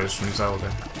Dodongos from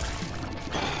Zelda.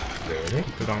 Really?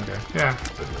 Dodongo. Yeah.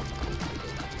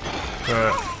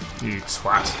 You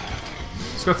twat.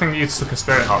 It's a good thing you took a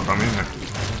spirit heart from me, isn't it?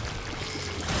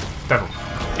 Devil.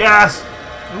 Yes!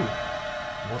 Ooh.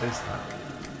 What is that?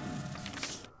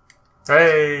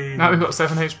 Hey! Now we've got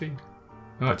 7 HP.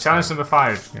 Oh, challenge number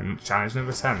 5 and challenge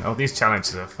number 10. Oh, these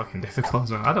challenges are fucking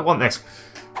difficult. I don't want this.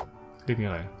 Leave me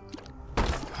alone.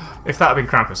 If that had been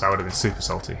Krampus, I would have been super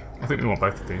salty. I think we want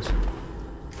both of these.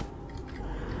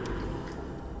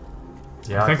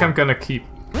 Yeah, I think I'm gonna keep...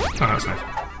 Oh, that's nice.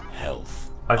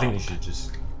 Health. I think you should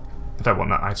just... I don't want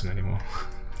that item anymore.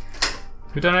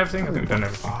 We've done everything? I think we've done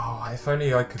everything. Oh, if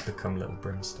only I could become Little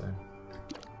Brimstone.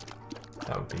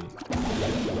 That would be...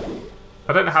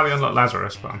 I don't know how we unlock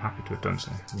Lazarus, but I'm happy to have done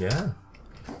so. Yeah.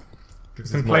 We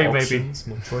can play maybe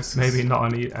more choices. maybe not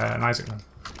on an Isaac then.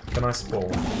 Can I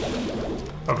spawn?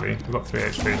 Probably. We've got 3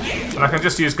 HP. And I can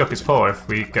just use Guppy's Paw if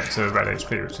we get to red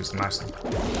HP, which is the nice thing.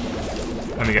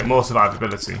 And we get more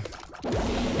survivability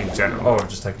in general. Oh, I've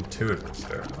just taken 2 of the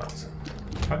spirit hearts.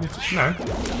 How did you... No.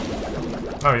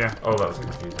 Oh, yeah. Oh, that was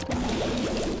confusing.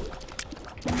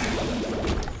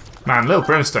 Man, Little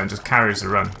Brimstone just carries the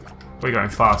run. We're going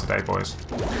far today, boys.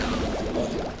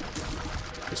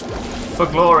 Just for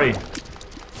glory.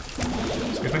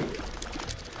 Excuse me?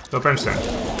 Little Brimstone.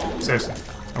 Seriously.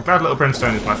 I'm glad Little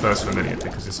Brimstone is my first familiar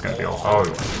because it's going to be all hard.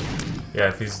 Oh, yeah,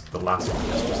 if he's the last one,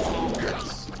 it's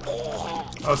just...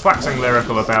 I was waxing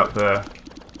lyrical about the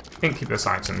Incubus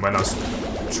item when I was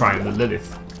trying the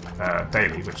Lilith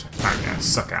daily, which apparently I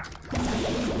suck at.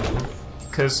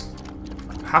 Because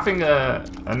having a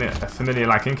familiar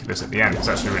like Incubus at the end is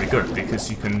actually really good because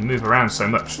you can move around so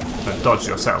much and dodge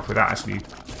yourself without actually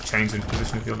changing the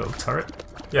position of your little turret.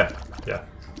 Yeah, yeah.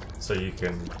 So you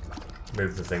can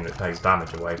move the thing that takes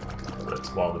damage away from the bullets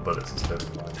while the bullets are still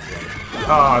in line.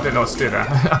 Oh, I didn't know what to do there.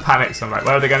 I panicked. I'm like,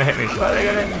 where are they going to hit me? Where are they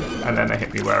going to hit me? And then they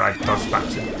hit me where I dodged back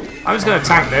to. I'm just going to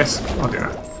tank this. I'll do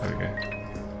that. There we go.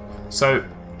 So,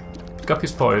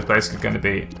 Guppy's Paw is basically going to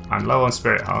be, I'm low on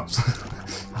spirit hearts.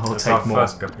 I will take more.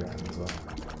 First Guppy thing as well.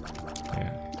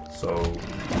 Yeah. So,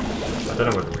 I don't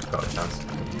know whether we've got a chance. I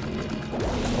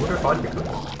wonder if I'd become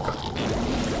Guppy.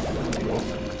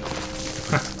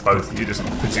 Both, you just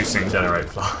producing. Generate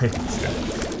flies. Yeah.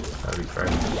 That'd be great.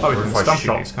 Oh, we Or can if I stomp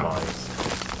shot these, can't we? flies.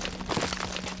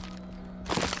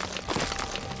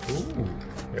 Ooh,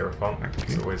 Hierophant.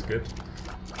 It's always good.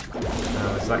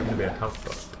 Now, is that going to be a health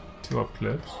up? 2 of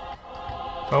clubs.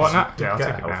 Oh, what that? Yeah, I'll Get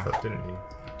take a it now. health up, didn't you?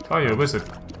 Oh, you're a wizard.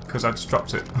 Because I just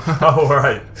dropped it. Oh,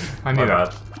 right. I knew My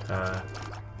that. bad.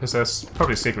 Because there's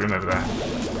probably a secret room over there.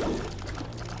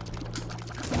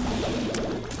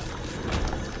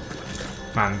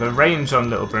 Man, the range on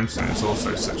Little Brimstone is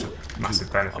also such a massive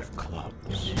benefit.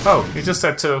 Oh, you just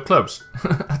said 2 of clubs.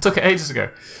 I took it ages ago.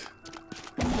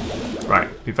 Right,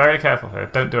 be very careful here.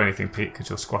 Don't do anything, Pete, because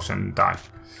you'll squash and die.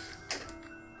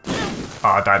 Oh,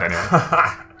 I died anyway.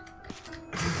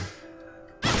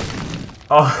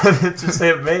 Oh, it just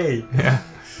hit me. Yeah.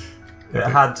 It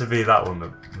had to be that one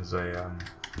that was a...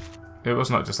 It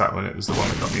was not just that one, it was the one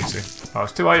that got me to. Oh,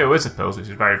 it's 2 IO wizard pills, which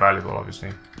is very valuable,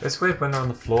 obviously. It's weird when they're on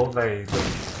the floor, they look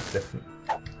different.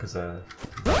 Because they're...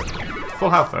 Full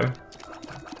health, though.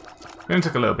 We only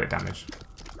took a little bit of damage.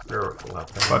 You're at full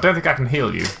health. But I don't think I can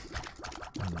heal you.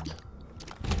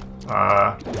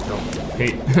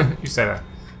 Pete, you say that.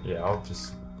 Yeah, I'll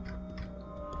just...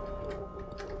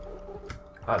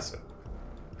 That's it.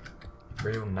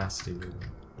 Real nasty room.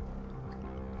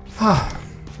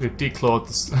 We've declawed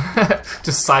this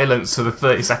just silence for the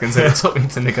 30 seconds it took me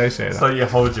to negotiate It's that. like you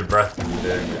hold your breath when you're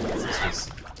doing it. It's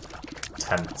just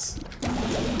tense.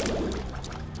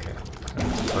 Okay, I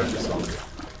need to focus on.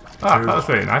 Ah, that was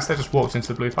really nice. They just walked into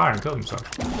the blue fire and killed themselves.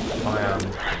 I am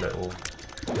a little.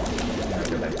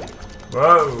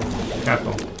 Whoa!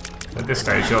 Careful. At this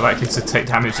stage, you're likely to take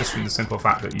damage just from the simple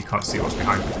fact that you can't see what's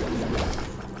behind you.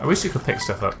 I wish you could pick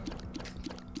stuff up.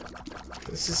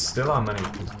 This is still our many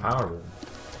power room.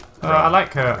 I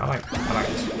like it.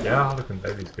 Yeah, Harlequin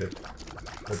Baby's good.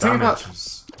 The damage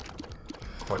is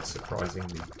quite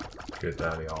surprisingly good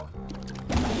early on.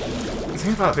 The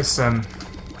thing about this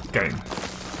game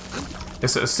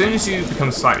is that as soon as you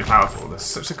become slightly powerful, there's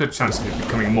such a good chance of you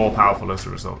becoming more powerful as a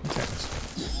result.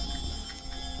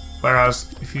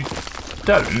 Whereas if you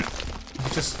don't, you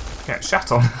just get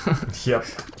shat on. Yep.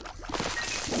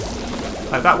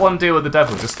 Like that one deal with the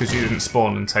devil just because you didn't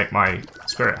spawn and take my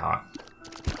spirit heart.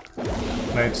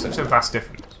 Made such a vast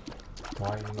difference. Why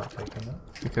are you not taking that?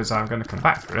 Because I'm going to come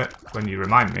back for it when you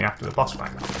remind me after the boss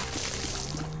fight.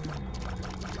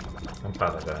 I'm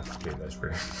glad I don't have to do those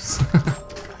rooms.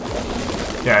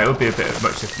 Yeah, it would be a bit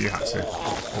much if you had to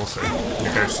also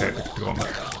negotiate the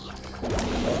gauntlet.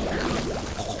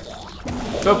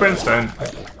 Go brimstone.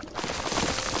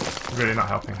 Really not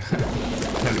helping.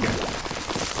 There we go.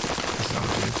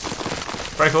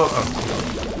 Break all. Oh.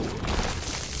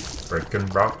 Breaking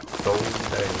rock all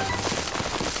day.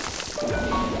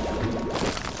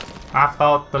 I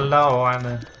fought below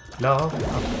and low.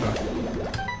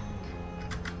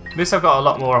 At least I've got a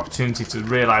lot more opportunity to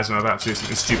realise I'm about to do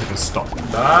something stupid and stop.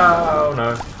 Oh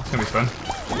no. It's gonna be fun.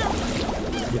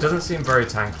 He doesn't seem very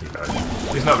tanky though.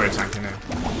 He's not very tanky, no.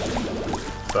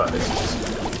 But it's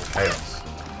just chaos.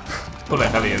 Put a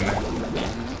heli in there.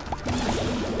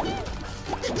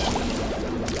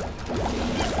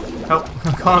 Help!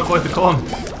 I can't avoid the corn!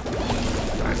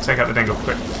 Right, take out the dingle,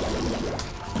 quick.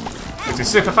 It is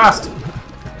super fast!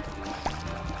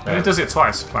 And it does it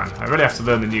twice, man. I really have to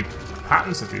learn the new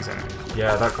patterns of these enemies.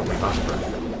 Yeah, that got me back.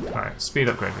 Alright, speed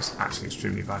upgrade is actually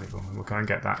extremely valuable. We'll go and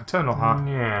get that. Eternal Heart.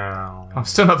 Yeah. I'm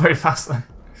still not very fast though.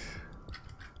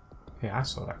 Yeah, I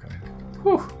saw that coming.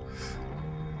 Whew!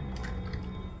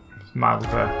 Mild,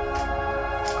 and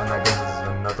that gives us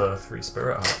another 3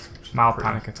 spirit hearts. Mild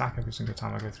panic attack every single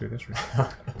time I go through this room.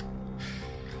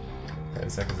 10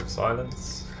 seconds of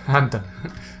silence. And done.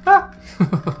 Ah!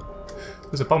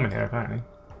 There's a bomb in here apparently.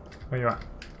 Where you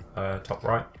at? Top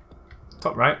right.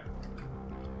 Top right.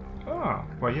 Oh,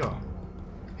 where you are.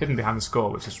 Hidden behind the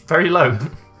score, which is very low.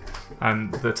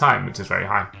 And the time, which is very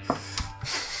high.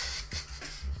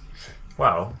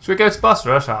 Well, should we go to boss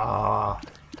rush? Ah,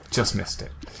 just missed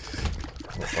it.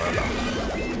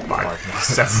 Five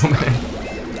several minutes.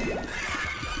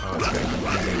 Oh, it's getting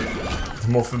confusing. The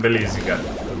more familiar you get,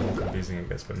 the more confusing it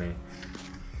gets for me.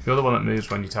 You're the one that moves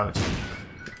when you tell it to.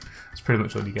 That's pretty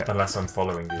much all you get. Unless I'm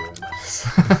following you.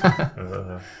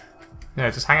 Yeah,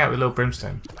 just hang out with little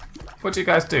brimstone. What do you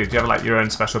guys do? Do you have like your own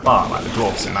special bar, like the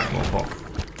dwarfs in Magmore Pork?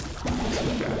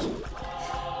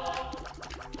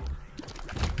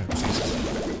 Oh,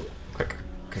 Jesus. Quick.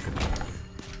 Okay, good.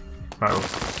 Right, well,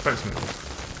 focus me.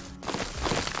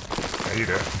 Yeah, you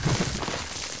do it.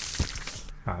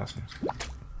 Ah, that's nice.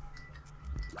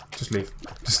 Just leave.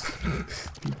 Just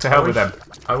to hell with them.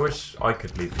 I wish I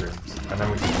could leave rooms, and then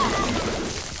we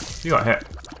could... You got hit.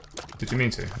 Did you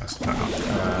mean to? That's fair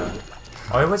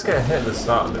enough. I always get a hit at the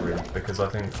start of the room because I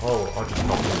think, oh, I'll just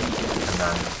knock you, and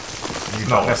then it's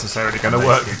not necessarily going to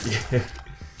work.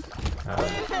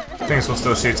 Things will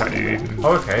still shoot at you. Even.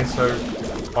 Oh, okay, so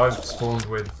I've spawned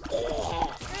with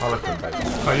Harlequin Baby.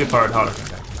 Oh, you borrowed Harlequin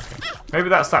Baby. Okay. Maybe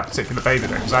that's that particular baby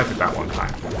though, because I did that one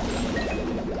time.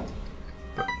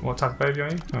 But what type of baby are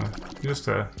you? Oh, you're just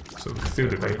a sort of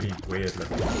Cthulhu baby. Weird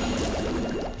looking.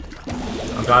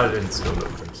 I'm glad I didn't steal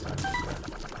little brimstone.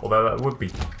 Although that would be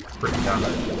pretty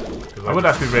damage. That would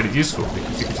actually be really useful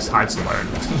because you could just hide somewhere and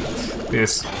be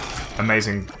this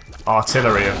amazing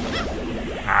artillery of...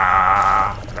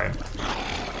 Ah, okay.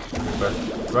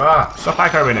 Stop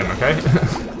echoing him, okay?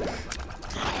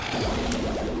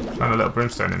 Trying a little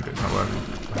brimstone in, but it's not working.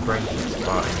 My brain keeps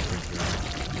farting.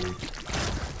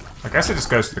 I guess it just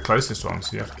goes to the closest one,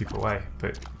 so you have to keep away.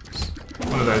 But it's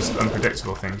one of those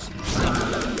unpredictable things.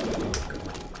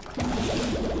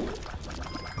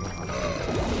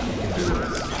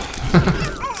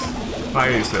 Look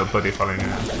at this little buddy following you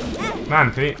now.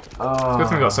 Man, Pete. It's good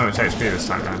thing we got so much HP this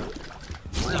time, man.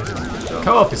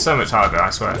 Co-op is so much harder, I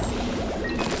swear.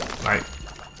 Like,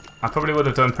 I probably would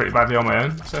have done pretty badly on my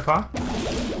own so far.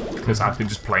 Because I've been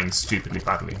just playing stupidly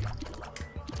badly.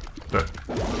 But...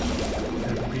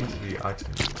 Have you been to the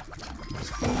item room?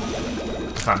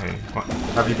 I can't hear you. What?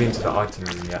 Have you been to the item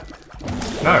room yet?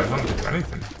 No, I haven't been to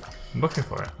anything. I'm looking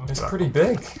for it. It's pretty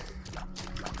big.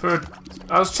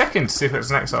 I was checking to see if it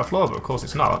was an XL floor, but of course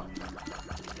it's not.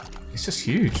 It's just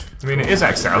huge. I mean, it is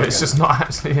XL, it's just not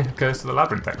actually it goes to the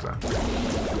Labyrinth XL.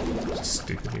 It's just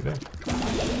stupidly big.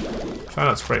 Try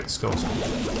not to break the skulls.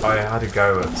 I had a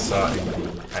go at starting the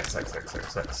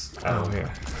XXXXXL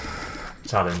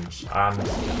challenge, and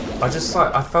I just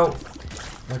I felt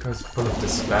like I was full of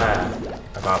despair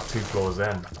about 2 floors in.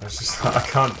 I was just like, I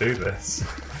can't do this.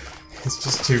 It's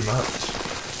just too much.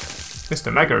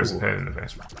 Mr. Mega has appeared in the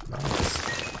basement. Nice.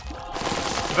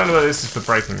 I don't know whether this is for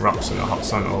breaking rocks in the hot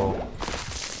sun or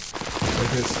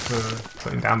maybe it's for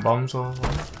putting down bombs or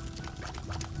whatever.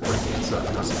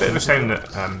 It's a bit of a shame that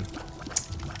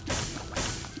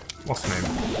what's the name?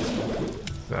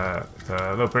 The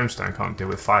little brimstone can't deal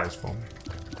with fires for me.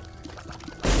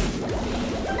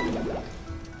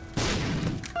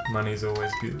 Money's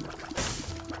always good.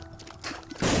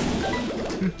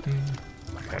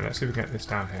 Okay, let's see if we can get this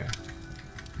down here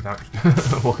without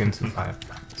walking into the fire.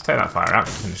 Let's take that fire out.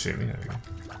 It's going to shoot me. There we go.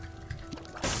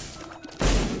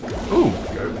 Ooh,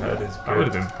 Goat head is good. That would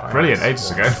have been brilliant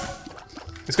ages ago.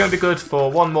 It's going to be good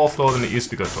for 1 more floor than it used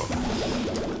to be good for.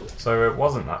 So it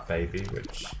wasn't that baby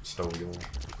which stole your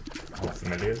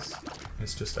familiars.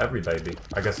 It's just every baby.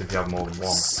 I guess if you have more than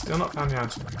one. Still not found the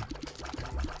answer.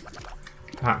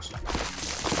 Perhaps.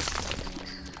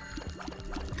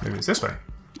 Maybe it's this way.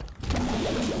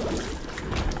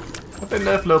 I think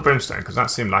nerf little brimstone because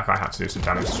that seemed like I had to do some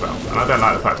damage as well. And I don't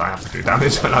like the fact that I have to do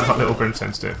damage when I've got little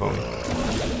brimstone to do it for me.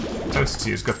 I'm tempted to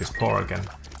use Guppy's Paw again.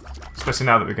 Especially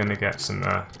now that we're going to get some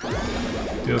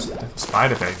deals with the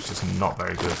spider bait, which is not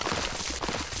very good.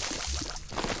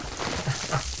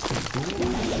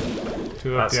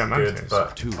 Two of diamantes,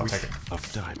 but I'll take it.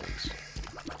 Of diamonds.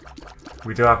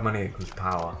 We do have money equals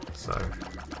power, so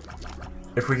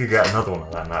if we could get another one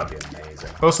of them, that would be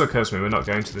amazing. Also occurs to me we're not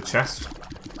going to the chest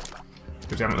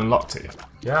because we haven't unlocked it yet.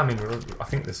 Yeah, I mean, I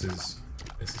think this is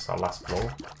our last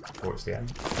floor before it's the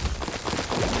end.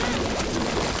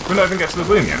 We're not even get to the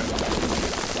womb yet.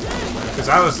 Because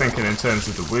I was thinking in terms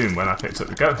of the womb when I picked up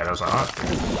the goat head, I was like, oh, that's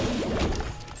pretty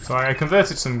good. So I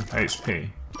converted some HP.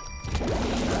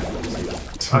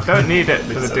 I don't need it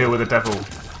for the deal with the devil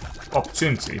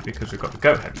opportunity because we've got the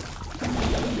goat head.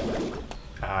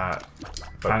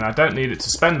 And I don't need it to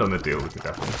spend on the deal with the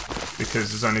devil because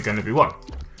there's only going to be one.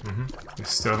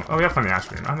 It's still. Oh, we have found the ice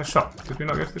cream and the shop. Did we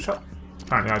not go to the shop?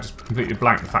 Apparently, I just completely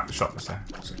blanked the fact the shop was there.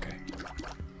 It's okay.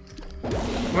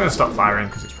 I'm going to stop firing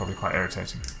because it's probably quite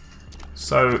irritating.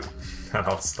 So, And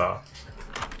I'll start.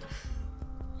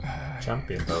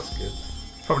 Champion, that was good.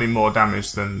 Probably more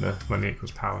damage than the money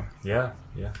equals power. Yeah,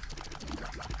 yeah.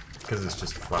 Because it's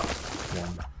just flat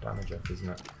 1 damage up, isn't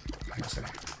it? I think so.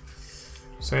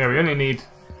 So yeah, we only need.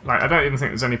 Like, I don't even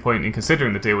think there's any point in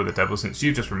considering the deal with the devil since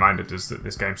you just reminded us that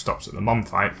this game stops at the mom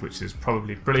fight, which is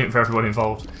probably brilliant for everyone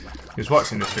involved who's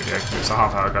watching this video because it's a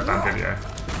half-hour goddamn video.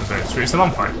 So it's the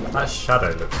mom fight. That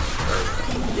shadow looks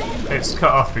very... It's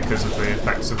cut off because of the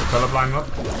effects of the colourblind mod.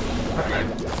 Okay.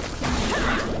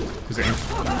 Because he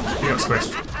got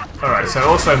squished. Alright, so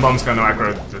also mom's going to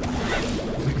aggro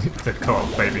the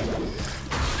co-op baby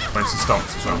when she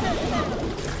stomps as well.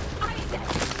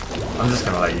 I'm just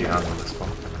going to let you handle this one.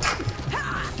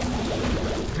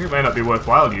 I think it may not be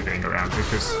worthwhile you being around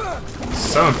because it's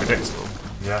so unpredictable.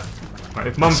 Yeah. Like,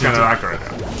 if mom's going to aggro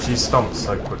her... She stomps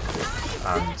so quickly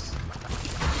and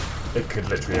it could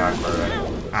literally aggro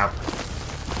anyone. Ow.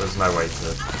 There's no way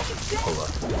to pull her.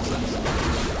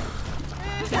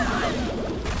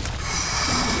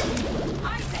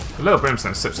 The little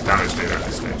brimstone's such a damage dealer at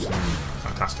this stage.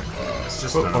 Fantastic. It's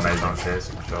just an amazing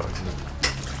piercing shot, isn't it?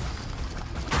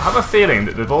 I have a feeling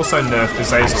that they've also nerfed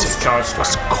Azazel's charge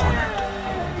strike.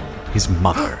 Cornered. His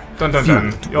mother. Dun.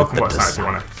 You all can watch that if you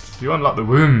want to. You unlock the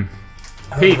womb.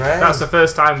 Pete, Hooray. that's the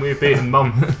first time we've beaten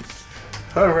Mum.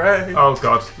 Hooray! Oh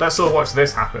god, let's all watch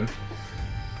this happen.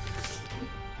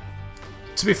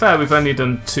 To be fair, we've only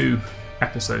done 2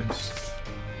 episodes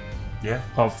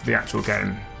of the actual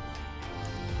game.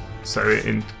 So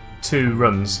in 2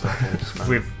 runs,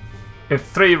 in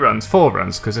 3 runs, 4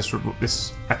 runs, because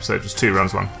this episode was 2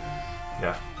 runs long.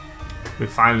 Yeah. We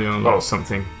finally unlocked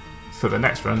something for the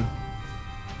next run.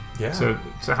 Yeah.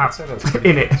 To have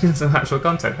in it some actual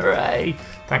content. Hooray!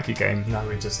 Thank you, game. Now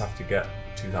we just have to get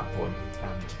to that point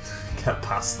and get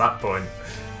past that point.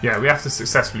 Yeah, we have to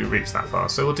successfully reach that far.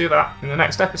 So we'll do that in the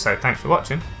next episode. Thanks for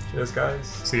watching. Cheers, guys.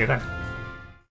 See you then.